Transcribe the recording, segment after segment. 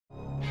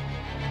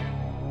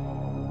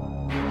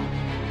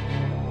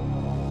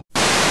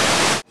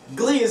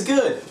me is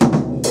good.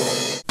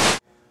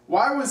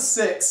 Why was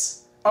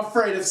 6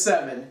 afraid of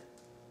 7?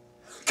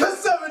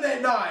 'Cause 7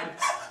 ain't 9!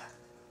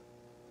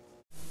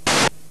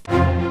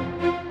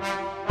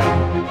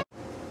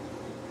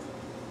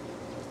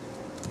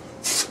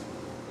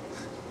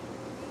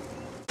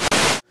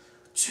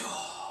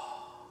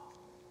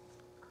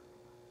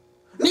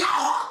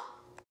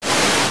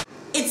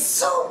 It's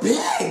so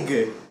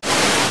big!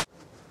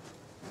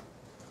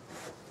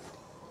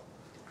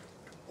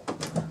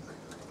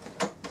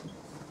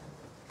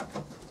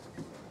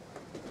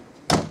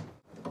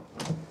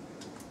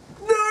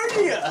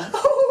 Narnia!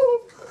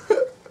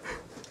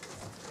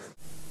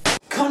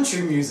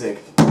 Country music.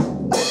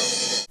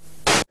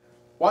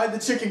 Why'd the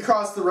chicken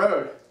cross the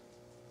road?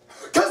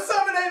 'Cause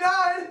 7 ain't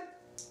 9!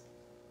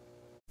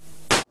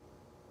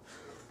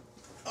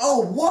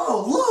 Oh,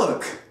 whoa,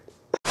 look!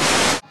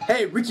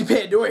 Hey, Ricky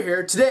Pandora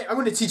here. Today I'm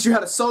going to teach you how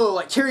to solo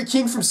like Carrie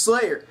King from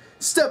Slayer.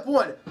 Step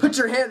 1, put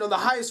your hand on the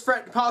highest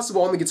fret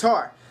possible on the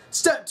guitar.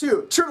 Step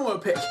 2, tremolo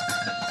pick.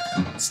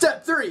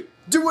 Step 3,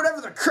 do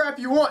whatever the crap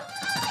you want.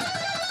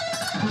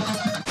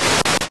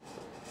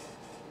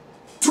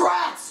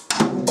 Tracks!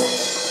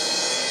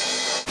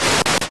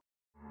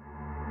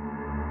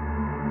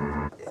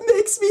 It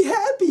makes me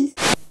happy.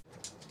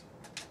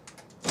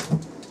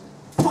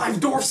 5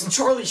 Dwarfs and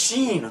Charlie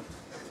Sheen.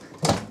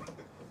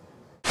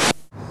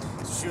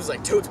 She was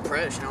like totes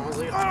fresh, and I was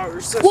like, oh, you're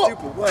so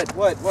stupid. What?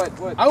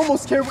 I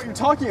almost care what you're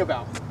talking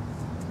about.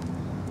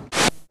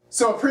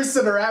 So a priest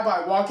and a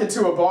rabbi walk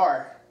into a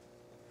bar.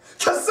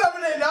 'Cause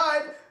 7 ain't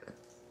 9!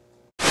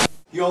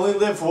 You only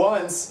live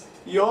once.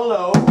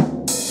 YOLO.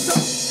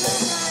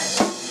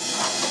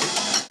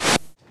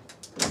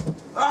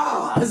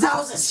 Oh, this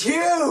house is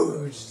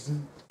huge!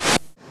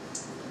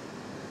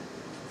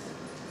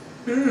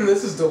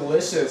 This is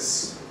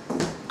delicious.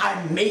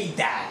 I made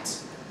that!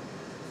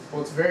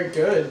 Well, it's very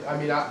good. I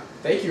mean,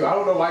 thank you. I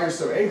don't know why you're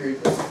so angry,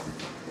 but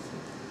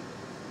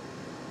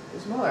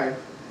it's mine.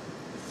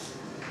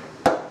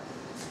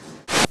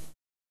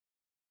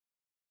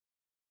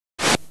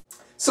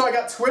 So I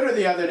got Twitter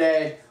the other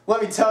day.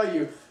 Let me tell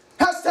you.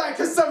 Hashtag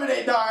 'cause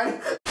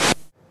 789.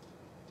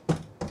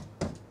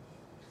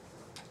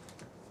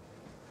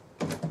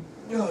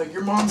 Oh,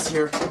 your mom's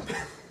here.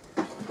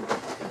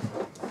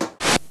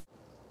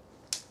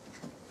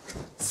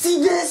 See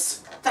this?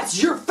 That's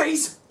your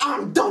face.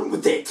 I'm done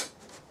with it.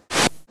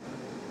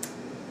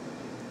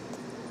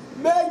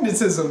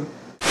 Magnetism.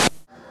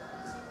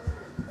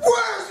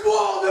 Where's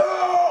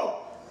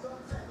Waldo?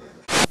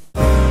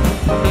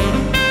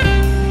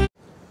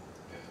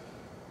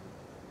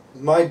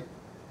 My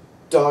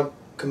dog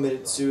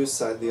committed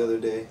suicide the other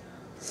day.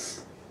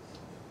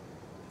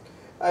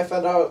 I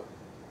found out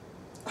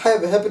I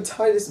have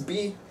hepatitis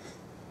B.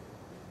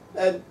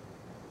 And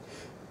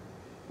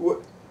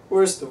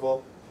worst of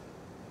all,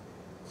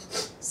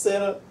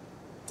 Santa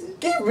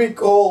gave me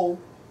coal.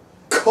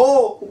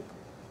 Coal!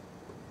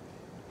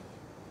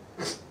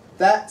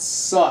 That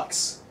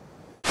sucks.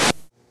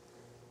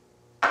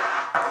 That's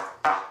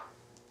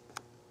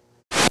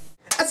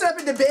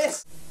happened to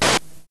this.